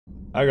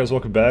Hi guys,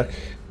 welcome back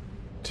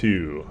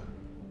to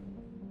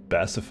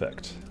Bass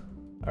Effect.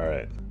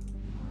 Alright.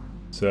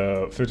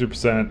 So,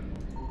 50%,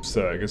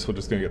 so I guess we're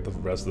just gonna get the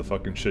rest of the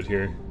fucking shit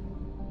here.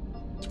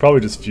 It's probably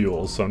just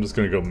fuel, so I'm just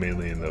gonna go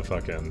mainly in the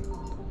fucking...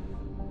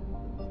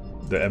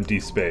 the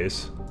empty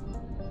space.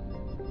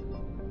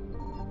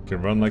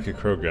 Can run like a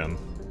Krogan.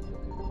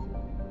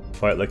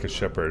 Fight like a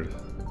shepherd.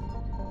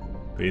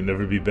 But you'd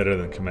never be better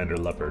than Commander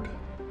Leopard.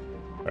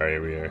 Alright,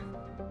 here we are.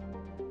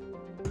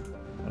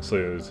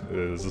 Also,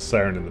 there's a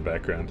siren in the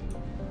background.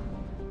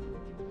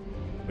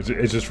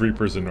 It's just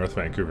Reapers in North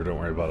Vancouver, don't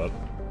worry about it.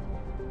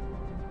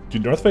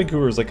 Dude, North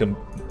Vancouver is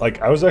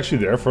like I was actually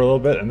there for a little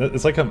bit, and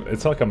it's like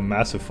a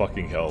massive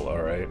fucking hill,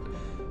 alright?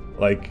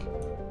 Like,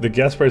 the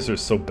gas prices are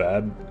so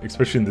bad,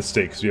 especially in the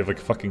state, because we have like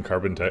fucking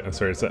carbon tax. I'm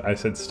sorry, I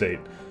said state.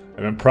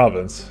 I meant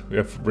province. We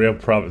have real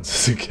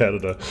provinces in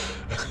Canada.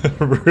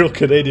 Real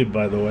Canadian,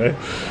 by the way.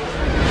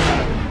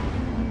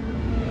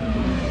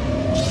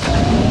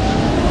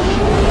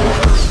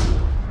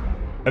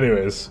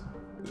 Anyways,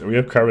 we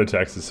have carbon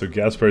taxes, so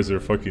gas prices are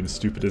fucking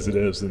stupid as it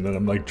is, and then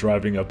I'm like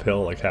driving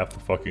uphill like half the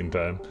fucking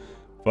time.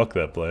 Fuck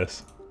that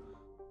place.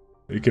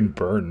 You can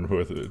burn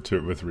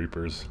with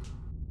Reapers.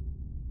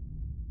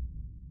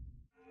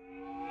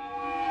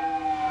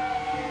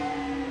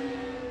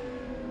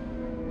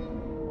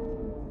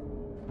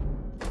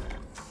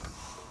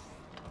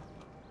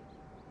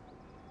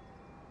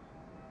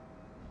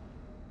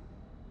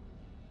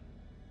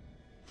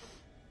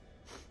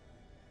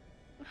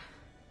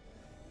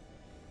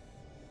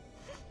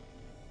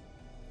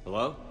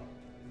 Hello?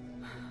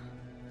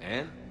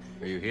 Anne?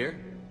 Are you here?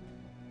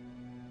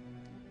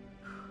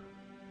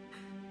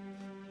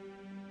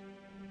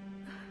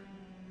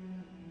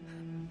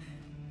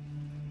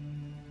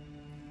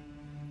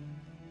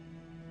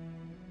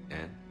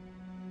 Anne?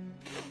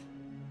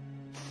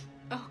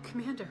 Oh,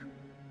 Commander.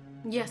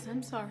 Yes,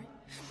 I'm sorry.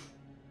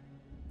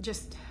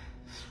 Just...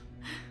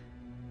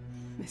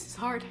 this is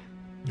hard.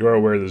 You are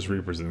aware there's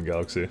Reapers in the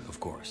galaxy. Of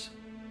course.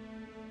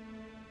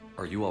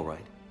 Are you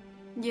alright?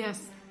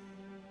 Yes.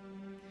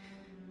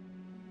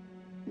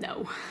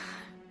 No.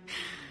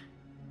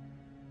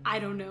 I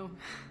don't know.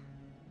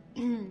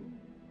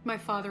 My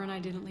father and I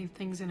didn't leave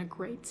things in a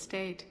great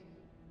state.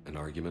 An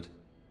argument?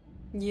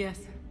 Yes.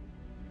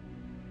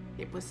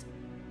 It was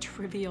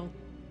trivial.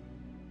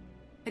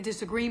 A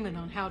disagreement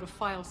on how to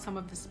file some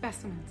of the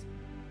specimens.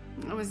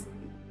 I was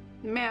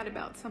mad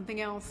about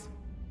something else.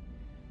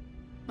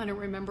 I don't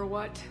remember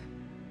what.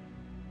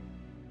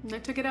 And I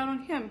took it out on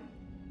him.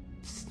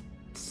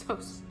 So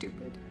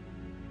stupid.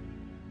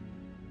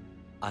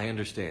 I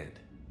understand.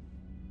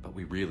 But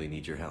we really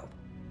need your help.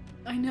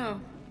 I know.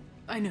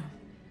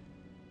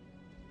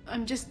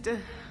 I'm just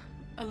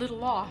a little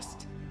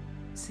lost.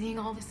 Seeing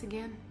all this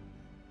again.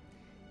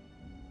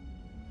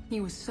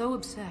 He was so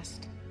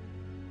obsessed.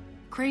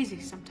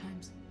 Crazy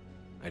sometimes.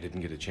 I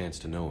didn't get a chance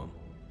to know him.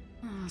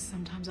 Oh,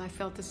 sometimes I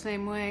felt the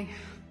same way.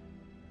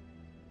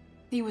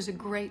 He was a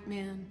great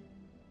man.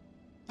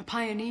 A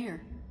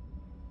pioneer.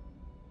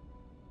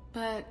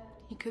 But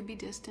he could be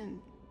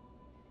distant.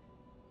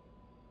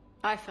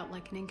 I felt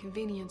like an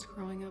inconvenience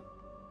growing up.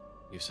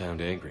 You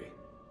sound angry.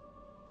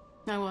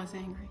 I was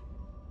angry.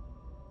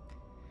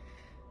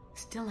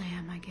 Still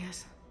am, I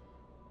guess.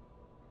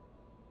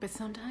 But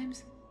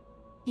sometimes,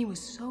 he was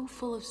so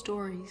full of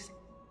stories,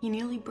 he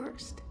nearly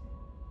burst.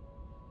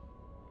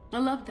 I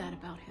loved that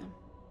about him.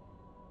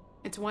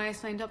 It's why I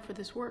signed up for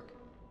this work.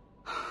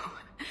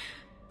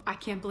 I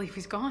can't believe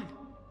he's gone.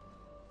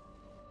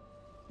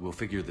 We'll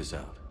figure this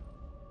out.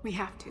 We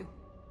have to.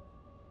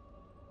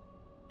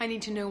 I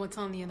need to know what's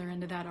on the other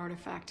end of that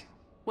artifact.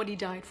 What he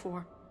died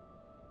for.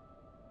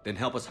 Then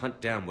help us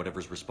hunt down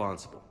whatever's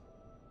responsible.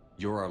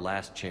 You're our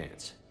last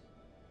chance.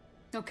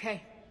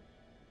 Okay.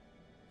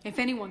 If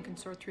anyone can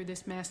sort through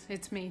this mess,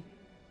 it's me.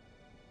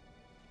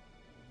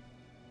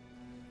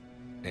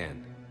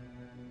 Anne,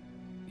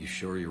 you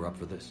sure you're up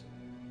for this?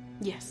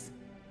 Yes.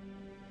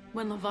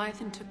 When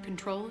Leviathan took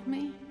control of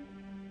me,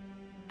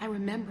 I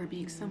remember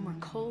being somewhere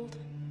cold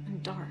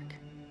and dark.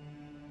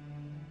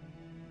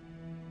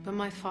 But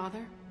my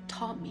father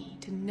taught me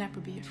to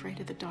never be afraid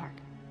of the dark.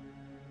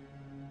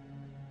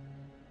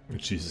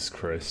 Jesus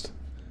Christ.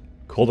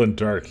 Cold and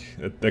dark.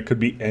 That could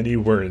be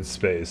anywhere in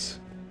space.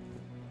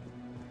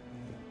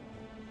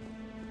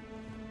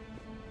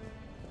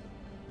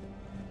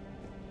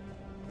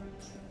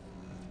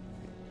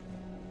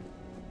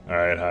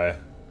 Alright, hi.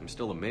 I'm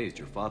still amazed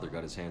your father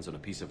got his hands on a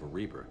piece of a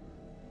Reaper.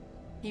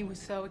 He was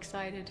so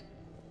excited.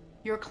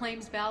 Your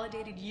claims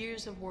validated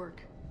years of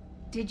work.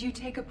 Did you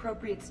take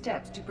appropriate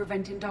steps to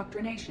prevent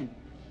indoctrination?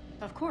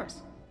 Of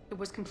course. It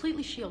was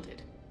completely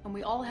shielded, and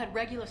we all had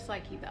regular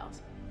psych evals.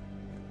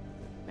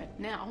 But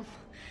now,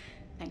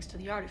 thanks to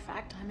the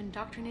artifact, I'm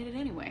indoctrinated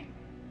anyway,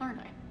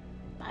 aren't I?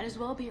 Might as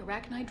well be a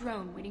Arachnite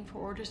drone waiting for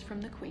orders from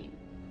the Queen.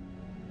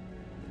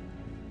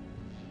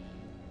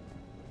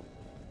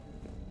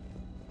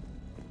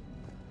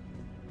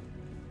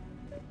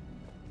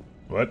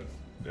 What?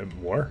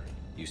 War?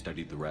 You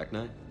studied the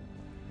Arachnite?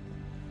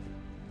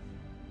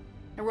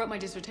 I wrote my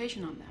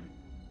dissertation on them.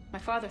 My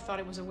father thought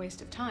it was a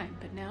waste of time,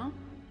 but now,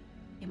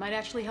 it might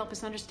actually help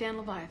us understand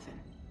Leviathan.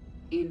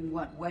 In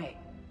what way?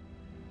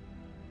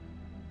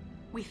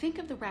 We think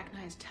of the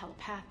Rachni as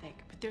telepathic,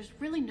 but there's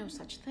really no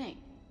such thing.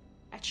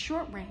 At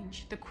short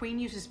range, the Queen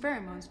uses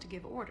pheromones to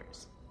give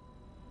orders.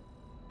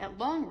 At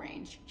long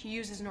range, she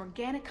uses an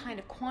organic kind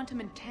of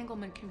quantum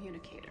entanglement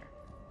communicator.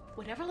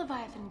 Whatever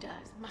Leviathan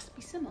does must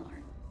be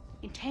similar,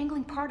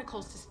 entangling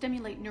particles to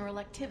stimulate neural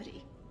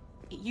activity.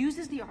 It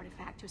uses the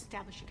artifact to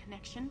establish a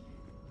connection,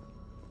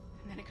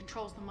 and then it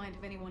controls the mind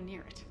of anyone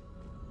near it.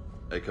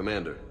 Hey,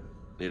 Commander.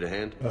 Need a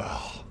hand?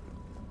 Ugh.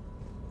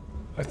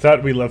 I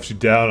thought we left you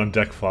down on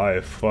deck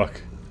 5.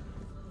 Fuck.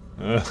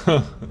 No,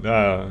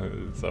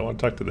 so I want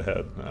to talk to the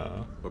head.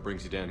 No. What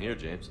brings you down here,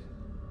 James?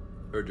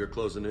 Heard you're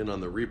closing in on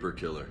the Reaper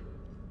killer.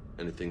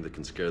 Anything that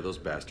can scare those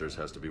bastards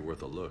has to be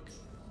worth a look.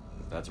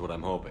 That's what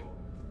I'm hoping.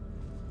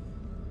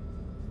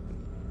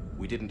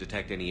 We didn't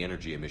detect any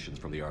energy emissions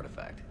from the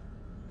artifact.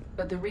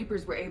 But the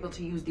Reapers were able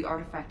to use the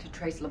artifact to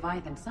trace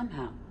Leviathan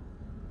somehow.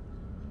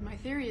 My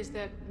theory is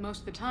that most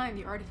of the time,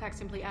 the artifact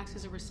simply acts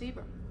as a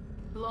receiver.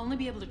 We'll only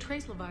be able to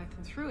trace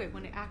Leviathan through it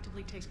when it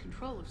actively takes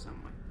control of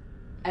someone.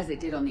 As it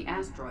did on the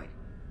asteroid.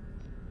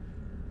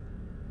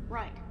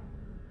 Right.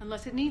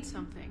 Unless it needs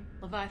something,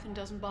 Leviathan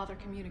doesn't bother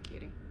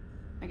communicating.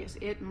 I guess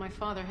it and my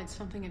father had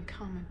something in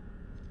common.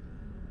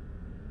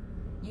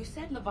 You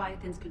said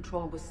Leviathan's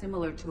control was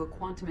similar to a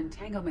quantum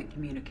entanglement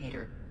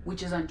communicator,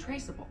 which is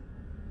untraceable.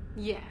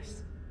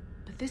 Yes,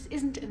 but this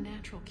isn't a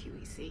natural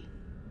QEC.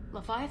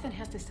 Leviathan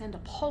has to send a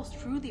pulse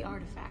through the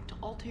artifact to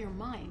alter your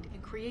mind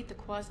and create the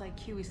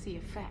quasi-QEC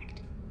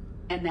effect.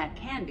 And that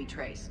can be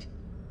traced.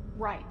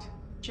 Right.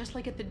 Just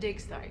like at the dig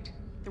site.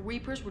 The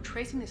Reapers were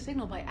tracing the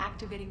signal by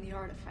activating the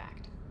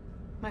artifact.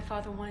 My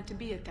father wanted to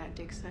be at that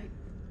dig site.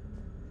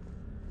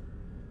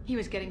 He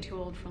was getting too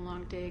old for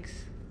long digs,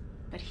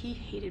 but he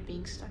hated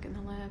being stuck in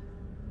the lab.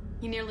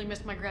 He nearly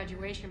missed my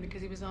graduation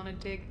because he was on a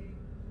dig.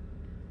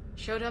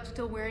 Showed up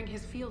still wearing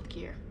his field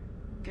gear.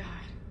 God,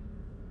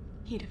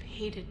 he'd have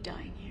hated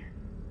dying here.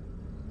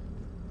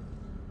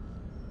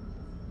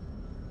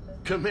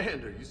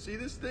 Commander, you see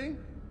this thing?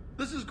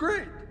 This is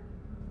great!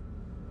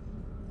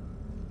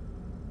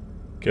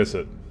 Kiss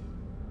it.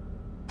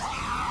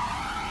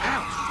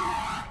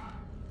 Ouch!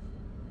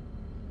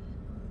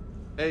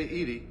 Hey,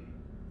 Edie,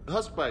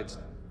 husk bites,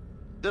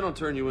 they don't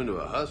turn you into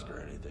a husk or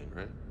anything,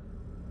 right?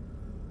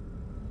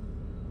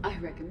 I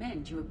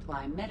recommend you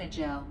apply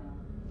Metagel.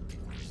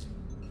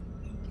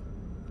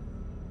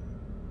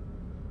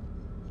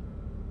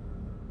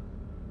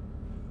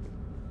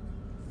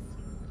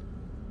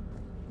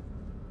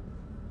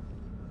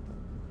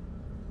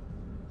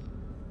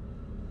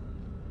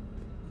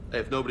 Hey,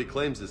 if nobody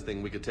claims this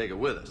thing, we could take it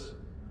with us.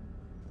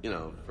 You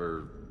know,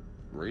 for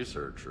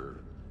research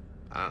or,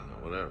 I don't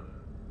know,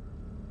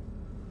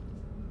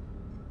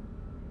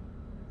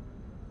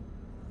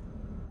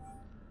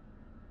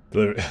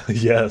 whatever.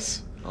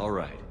 Yes. All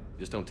right.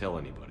 Just don't tell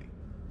anybody.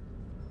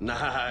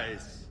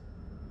 Nice.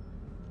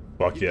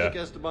 Fuck You yeah. think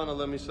Esteban will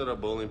let me set up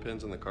bowling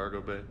pins in the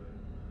cargo bay?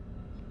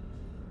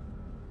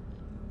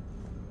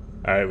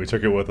 Alright, we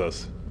took it with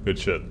us. Good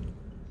shit.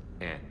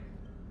 Anne,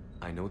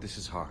 I know this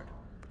is hard,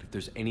 but if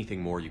there's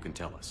anything more you can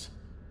tell us.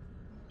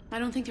 I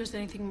don't think there's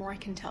anything more I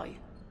can tell you.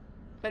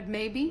 But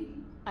maybe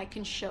I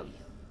can show you.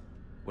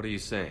 What are you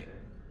saying?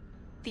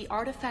 The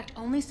artifact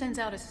only sends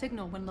out a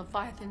signal when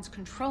Leviathan's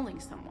controlling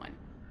someone.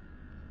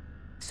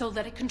 So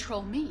let it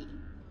control me.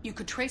 You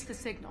could trace the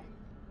signal.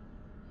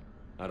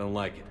 I don't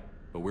like it,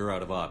 but we're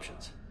out of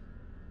options.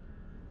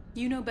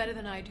 You know better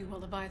than I do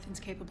what Leviathan's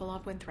capable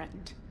of when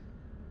threatened.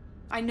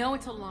 I know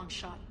it's a long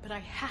shot, but I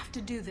have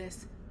to do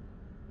this.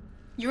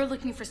 You're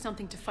looking for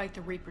something to fight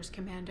the Reapers,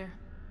 Commander.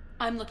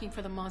 I'm looking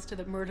for the monster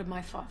that murdered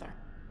my father.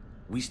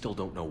 We still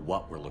don't know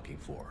what we're looking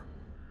for.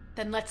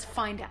 Then let's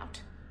find out.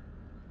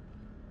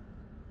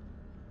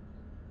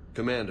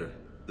 Commander,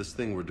 this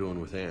thing we're doing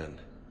with Anne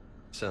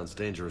sounds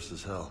dangerous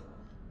as hell.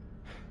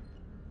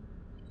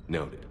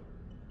 Noted.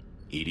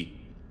 Edie?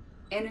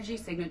 Energy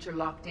signature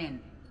locked in,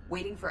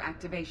 waiting for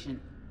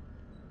activation.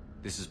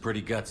 This is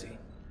pretty gutsy.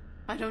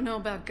 I don't know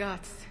about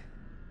guts.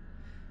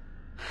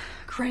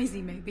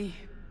 Crazy, maybe.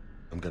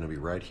 I'm gonna be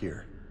right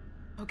here.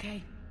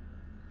 Okay.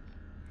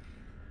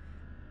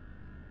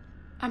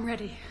 I'm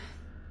ready.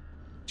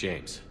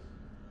 James,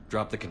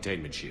 drop the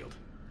containment shield.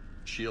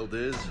 Shield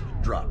is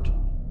dropped.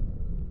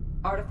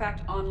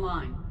 Artifact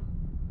online.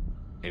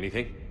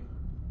 Anything?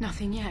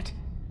 Nothing yet.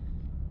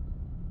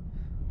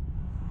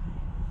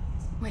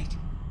 Wait.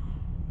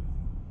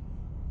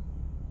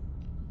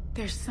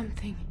 There's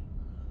something.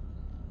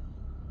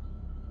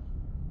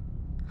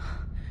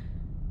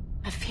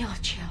 I feel a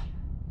chill.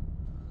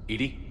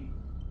 Edie?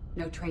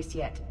 No trace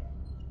yet.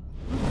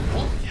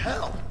 Holy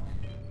hell!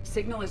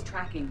 Signal is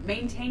tracking.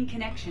 Maintain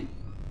connection.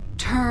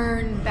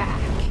 Turn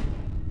back.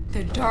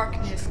 The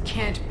darkness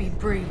can't be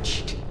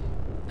breached.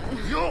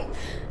 Yo!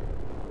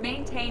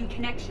 Maintain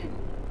connection.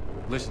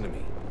 Listen to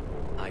me.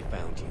 I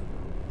found you,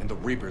 and the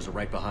Reapers are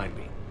right behind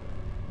me.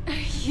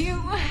 You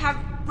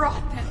have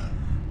brought them.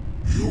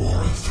 You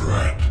are a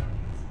threat.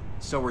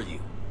 So are you.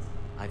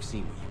 I've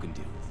seen what you can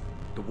do.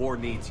 The war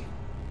needs you.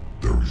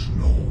 There is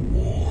no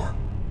war.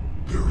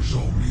 There is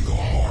only the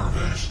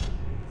harvest.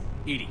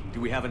 Edie, do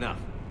we have enough?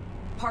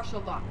 Partial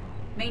lock.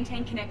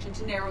 Maintain connection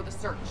to narrow the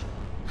search.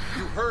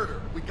 You heard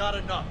her. We got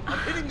enough. I'm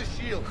hitting the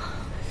shield.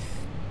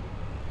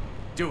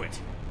 Do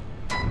it.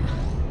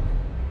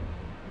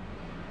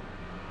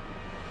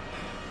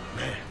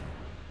 Man.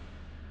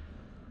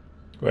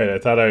 Wait, I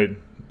thought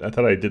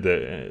I did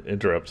the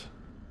interrupt.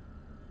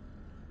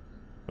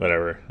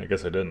 Whatever. I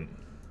guess I didn't.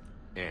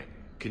 Anne,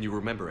 can you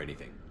remember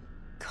anything?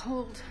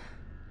 Cold.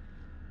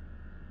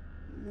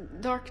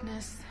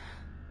 Darkness.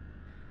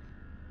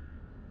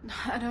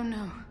 I don't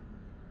know.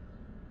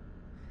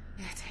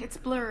 It's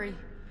blurry.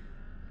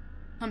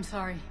 I'm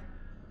sorry.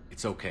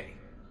 It's okay.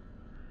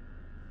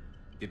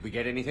 Did we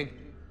get anything?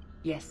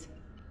 Yes,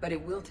 but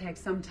it will take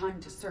some time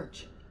to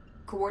search.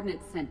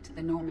 Coordinates sent to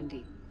the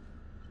Normandy.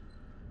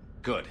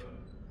 Good.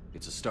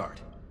 It's a start.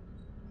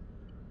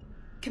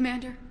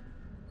 Commander,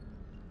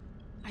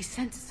 I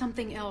sense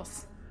something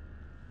else.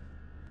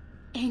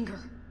 Anger.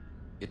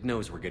 It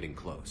knows we're getting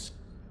close.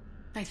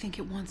 I think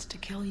it wants to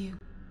kill you.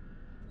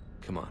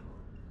 Come on.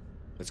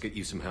 Let's get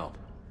you some help.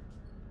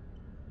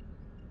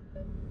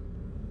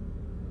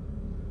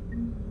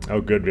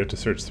 Oh good, we have to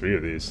search 3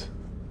 of these.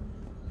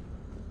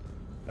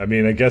 I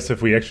mean, I guess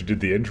if we actually did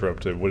the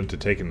interrupt, it wouldn't have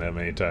taken that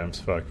many times.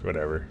 Fuck,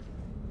 whatever.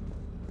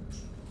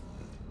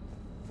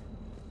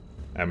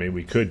 I mean,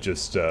 we could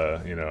just,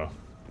 you know,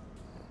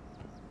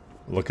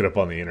 look it up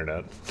on the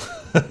internet.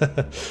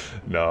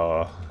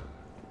 No.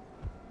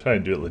 Try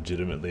and do it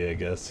legitimately, I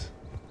guess.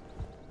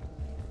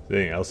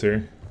 Anything else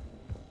here?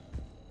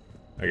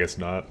 I guess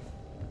not.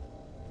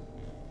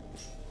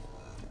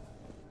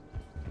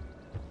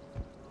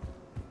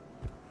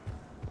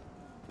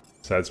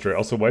 Sad story.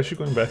 Also, why is she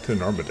going back to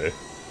Normandy?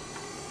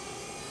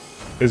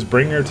 Is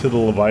bring her to the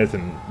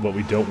Leviathan what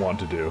we don't want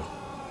to do?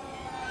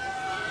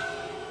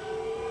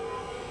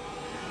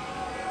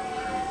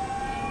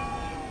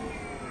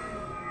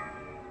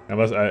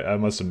 I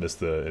must have missed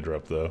the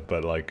interrupt though,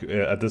 but like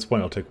at this point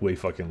it'll take way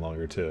fucking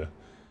longer to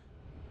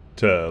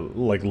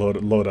like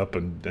load up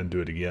and do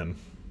it again.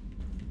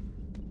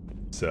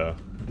 So,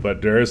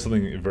 but there is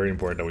something very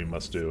important that we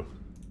must do.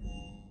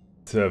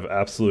 To have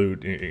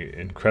absolute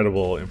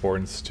incredible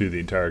importance to the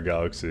entire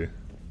galaxy.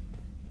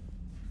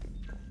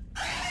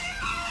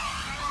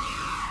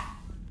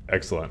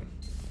 Excellent.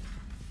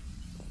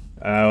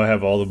 I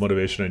have all the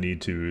motivation I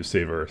need to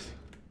save Earth.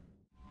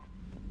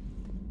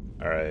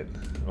 Alright,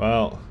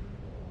 well,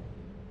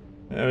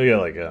 yeah, we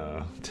got like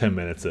 10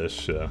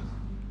 minutes-ish.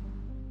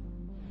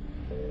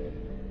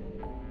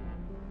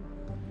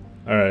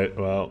 Alright,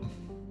 well,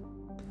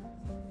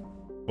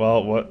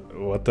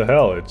 what the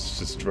hell? It's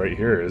just right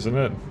here, isn't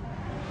it?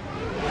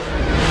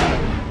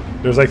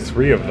 There's like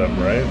 3 of them,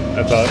 right?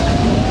 I thought.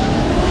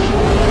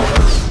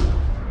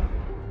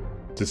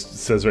 Just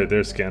says right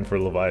there, scan for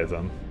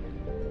Leviathan.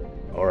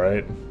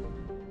 Alright.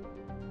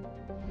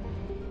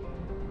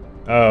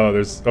 Oh,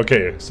 there's...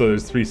 Okay, so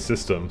there's 3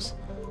 systems.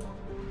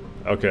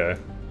 Okay.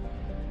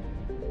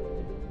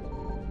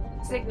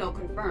 Signal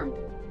confirmed.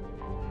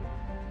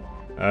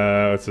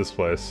 What's this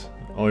place?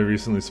 Only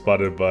recently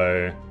spotted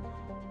by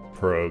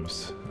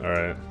probes.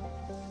 Alright.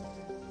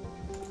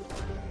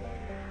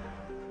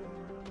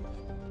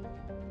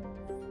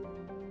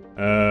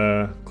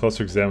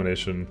 Closer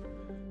examination.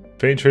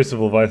 Faint trace of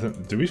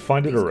Leviathan. Did we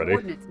find it already? These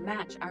coordinates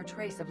match our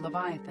trace of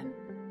Leviathan.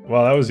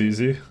 Wow, that was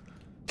easy.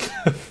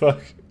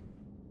 Fuck.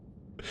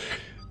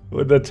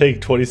 Would that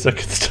take 20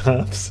 seconds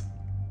tops?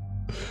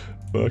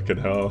 Fucking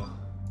hell.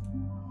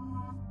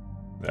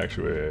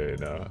 Actually,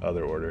 wait, no.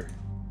 Other order.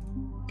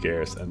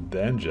 Garrus and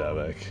then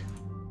Javik.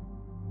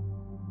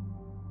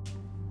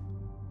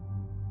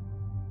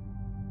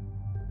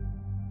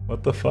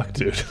 What the fuck,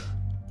 dude?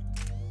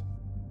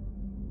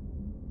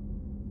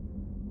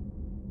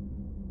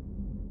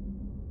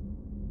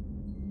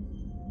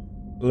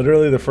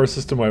 Literally the first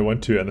system I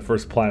went to and the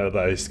first planet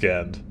that I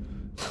scanned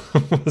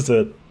was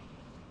it.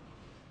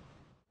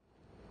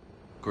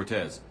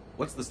 Cortez,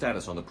 what's the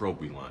status on the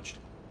probe we launched?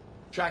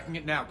 Tracking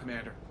it now,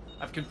 Commander.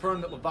 I've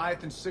confirmed that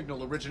Leviathan's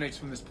signal originates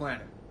from this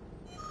planet.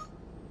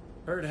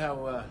 Heard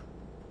how,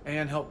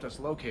 Anne helped us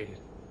locate it.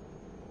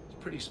 It's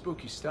pretty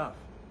spooky stuff.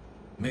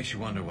 Makes you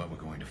wonder what we're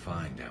going to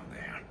find down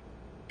there.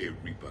 A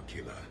Reaper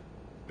killer.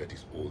 That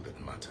is all that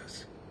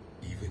matters.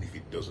 Even if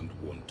it doesn't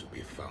want to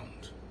be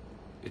found.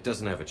 It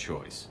doesn't have a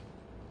choice.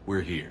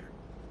 We're here.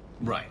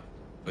 Right.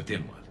 But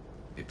then what?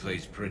 It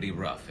plays pretty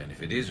rough, and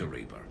if it is a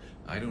Reaper,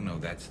 I don't know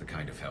that's the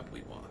kind of help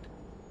we want.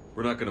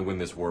 We're not going to win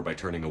this war by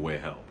turning away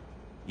help,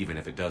 even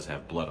if it does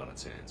have blood on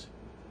its hands.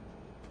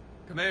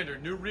 Commander,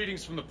 new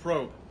readings from the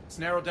probe. It's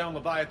narrowed down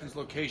Leviathan's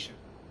location.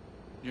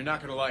 You're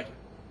not gonna like it.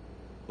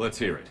 Let's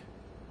hear it.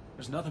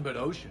 There's nothing but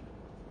ocean.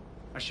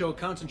 I show a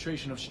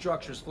concentration of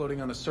structures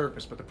floating on the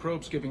surface, but the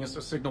probe's giving us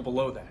a signal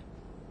below that.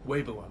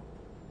 Way below.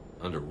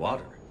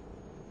 Underwater?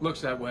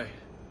 Looks that way.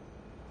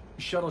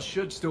 The shuttle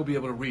should still be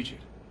able to reach it.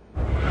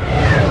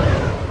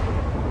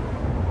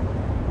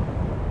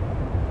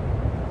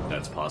 That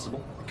that's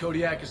possible. The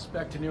Kodiak is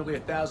spec to nearly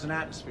 1,000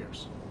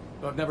 atmospheres,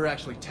 but I've never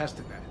actually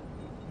tested that.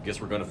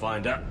 Guess we're gonna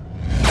find out.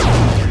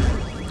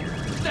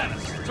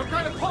 Status! Some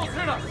kind of pulse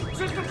hit us!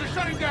 Systems are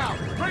shutting down!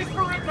 Brace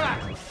for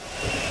impact!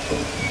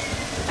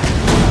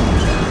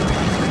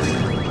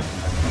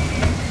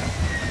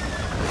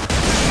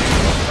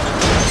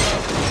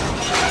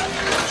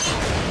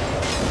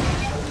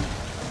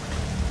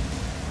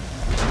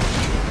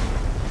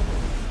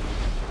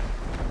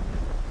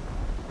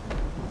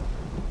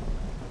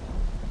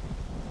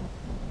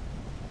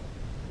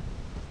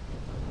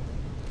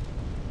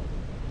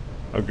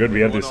 Oh good,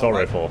 we had the assault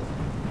rifle.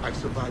 I've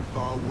survived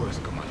far worse,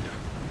 Commander.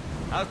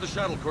 How's the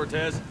shuttle,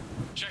 Cortez?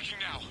 Checking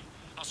now.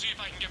 I'll see if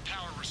I can get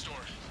power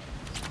restored.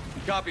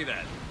 Copy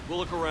that. We'll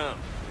look around.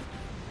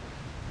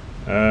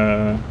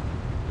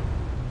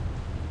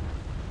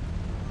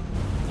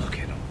 Look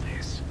at all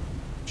this.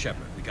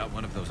 Shepard, we got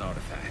one of those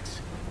artifacts.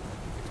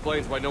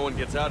 Explains why no one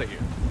gets out of here.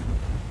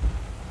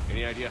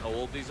 Any idea how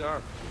old these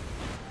are?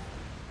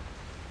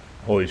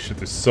 Holy shit,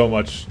 there's so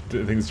much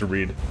things to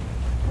read.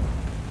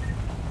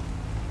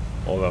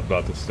 All that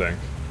about this thing.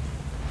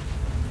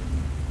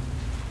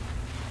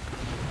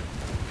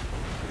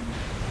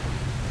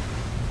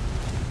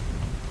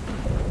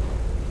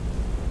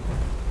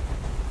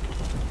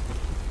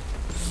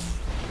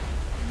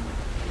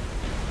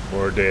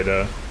 More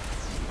data.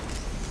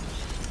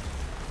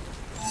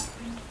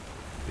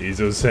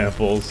 Ezo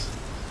samples.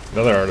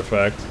 Another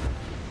artifact.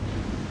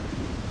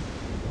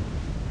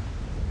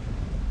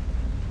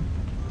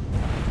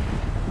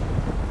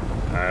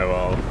 Alright,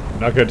 well,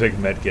 not gonna take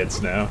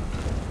medkits now.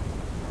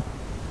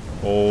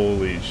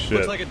 Holy shit.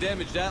 Looks like a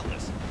damaged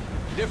Atlas.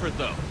 Different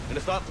though, and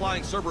it's not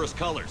flying Cerberus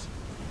colors.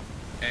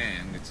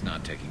 And it's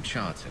not taking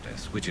shots at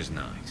us, which is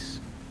nice.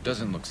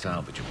 Doesn't look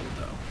salvageable,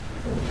 though.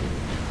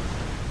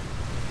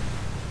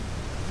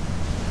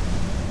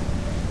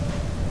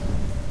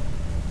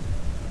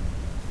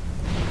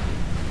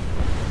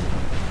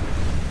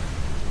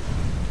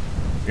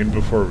 In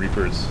before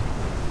Reapers.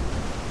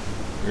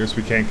 I guess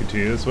we can't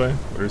continue this way.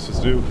 What are we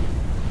supposed to do?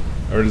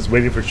 Or we're just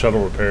waiting for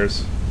shuttle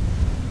repairs.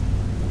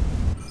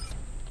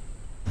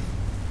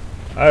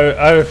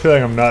 I have a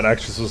feeling I'm not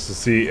actually supposed to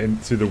see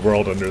into the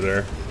world under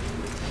there.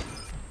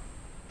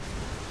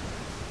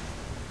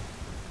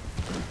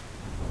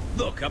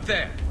 Look, up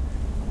there!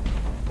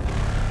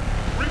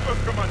 Reapers,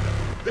 Commander!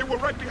 They were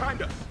right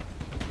behind us!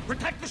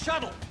 Protect the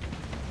shuttle!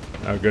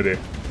 Oh, goody.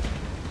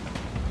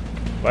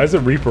 Why is a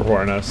Reaper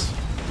horn us?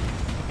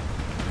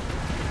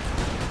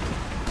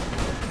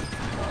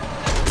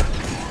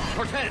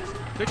 Cortez,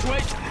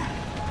 situation!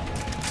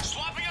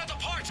 Swapping out the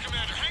parts,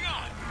 Commander. Hang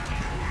on.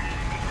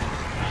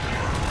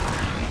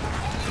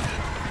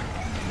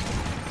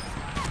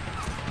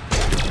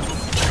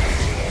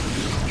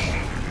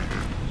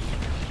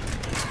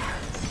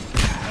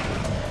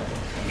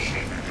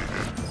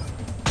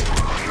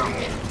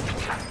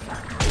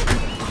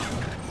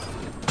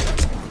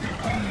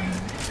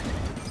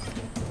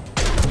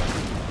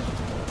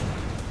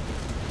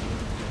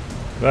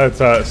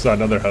 That's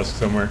another husk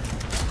somewhere.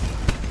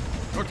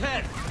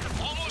 Cortez!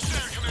 Almost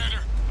there,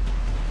 Commander.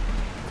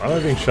 Why am I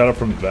being shot up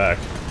from the back?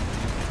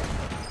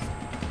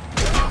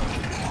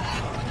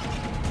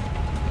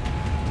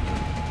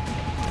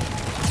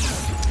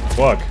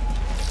 Fuck.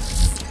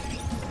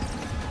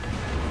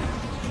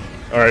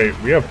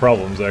 Alright, we have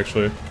problems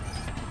actually.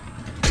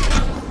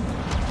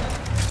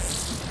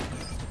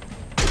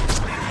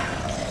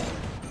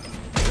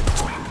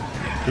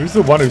 Who's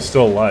the one who's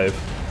still alive?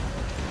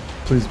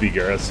 Please be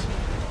Garrus.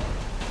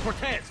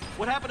 Cortez,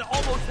 what happened to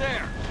almost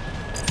there?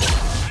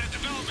 Bad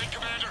development,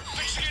 Commander.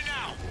 Fixing it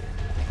now.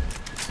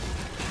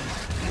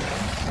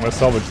 I'm gonna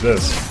salvage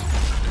this.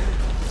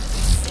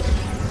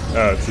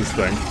 Oh, it's this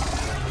thing.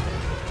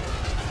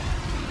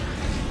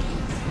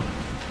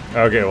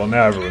 Okay, well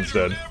now everyone's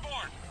dead.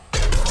 Airborne.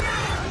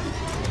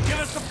 Give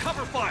us some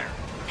cover fire!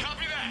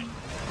 Copy that.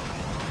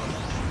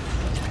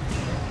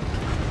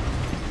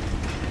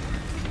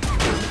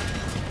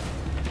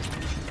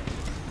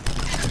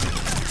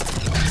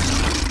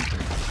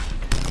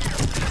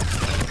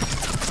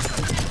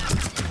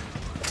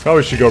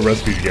 Probably should go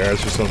rescue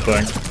Garrus or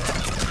something.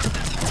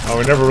 Oh,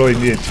 we never really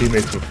needed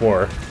teammates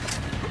before.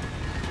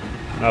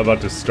 How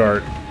about to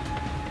start?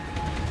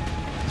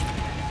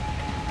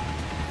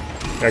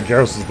 Yeah,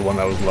 Garrus is the one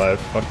that was alive.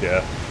 Fuck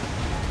yeah.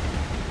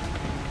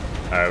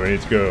 Alright, we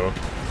need to go.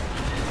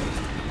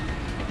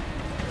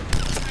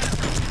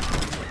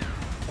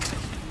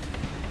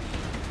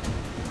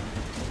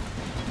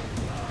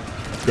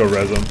 Let's go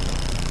res him.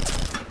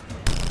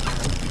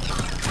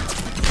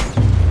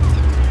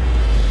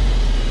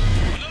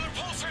 Another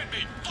pulse hit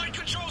me. Flight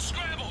control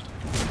scrambled.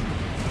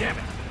 Damn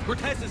it!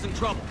 Cortez is in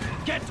trouble.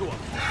 Get to him!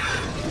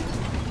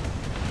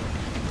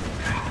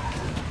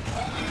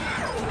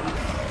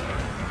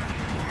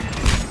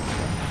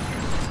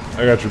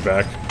 I got your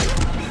back.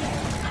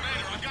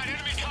 Commander, I've got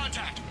enemy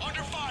contact.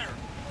 Under fire.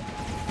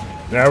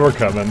 Now we're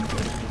coming.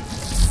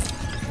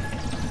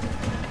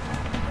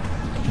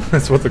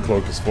 That's what the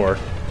cloak is for.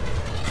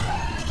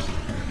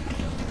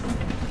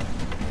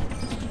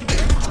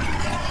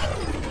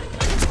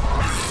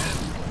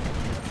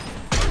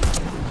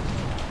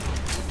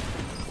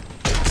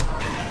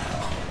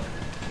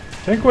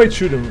 Can't quite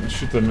shoot them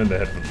in the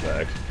head from the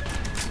back.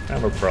 I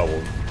have a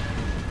problem.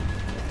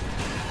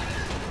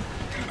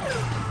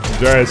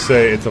 Dare I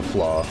say it's a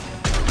flaw.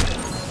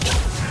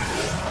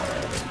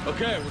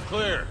 Okay, we're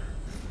clear.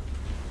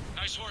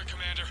 Nice work,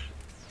 Commander.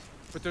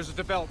 But there's a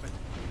development.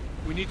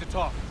 We need to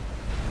talk.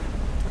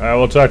 Alright,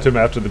 we'll talk to him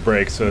after the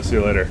break, so see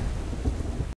you later.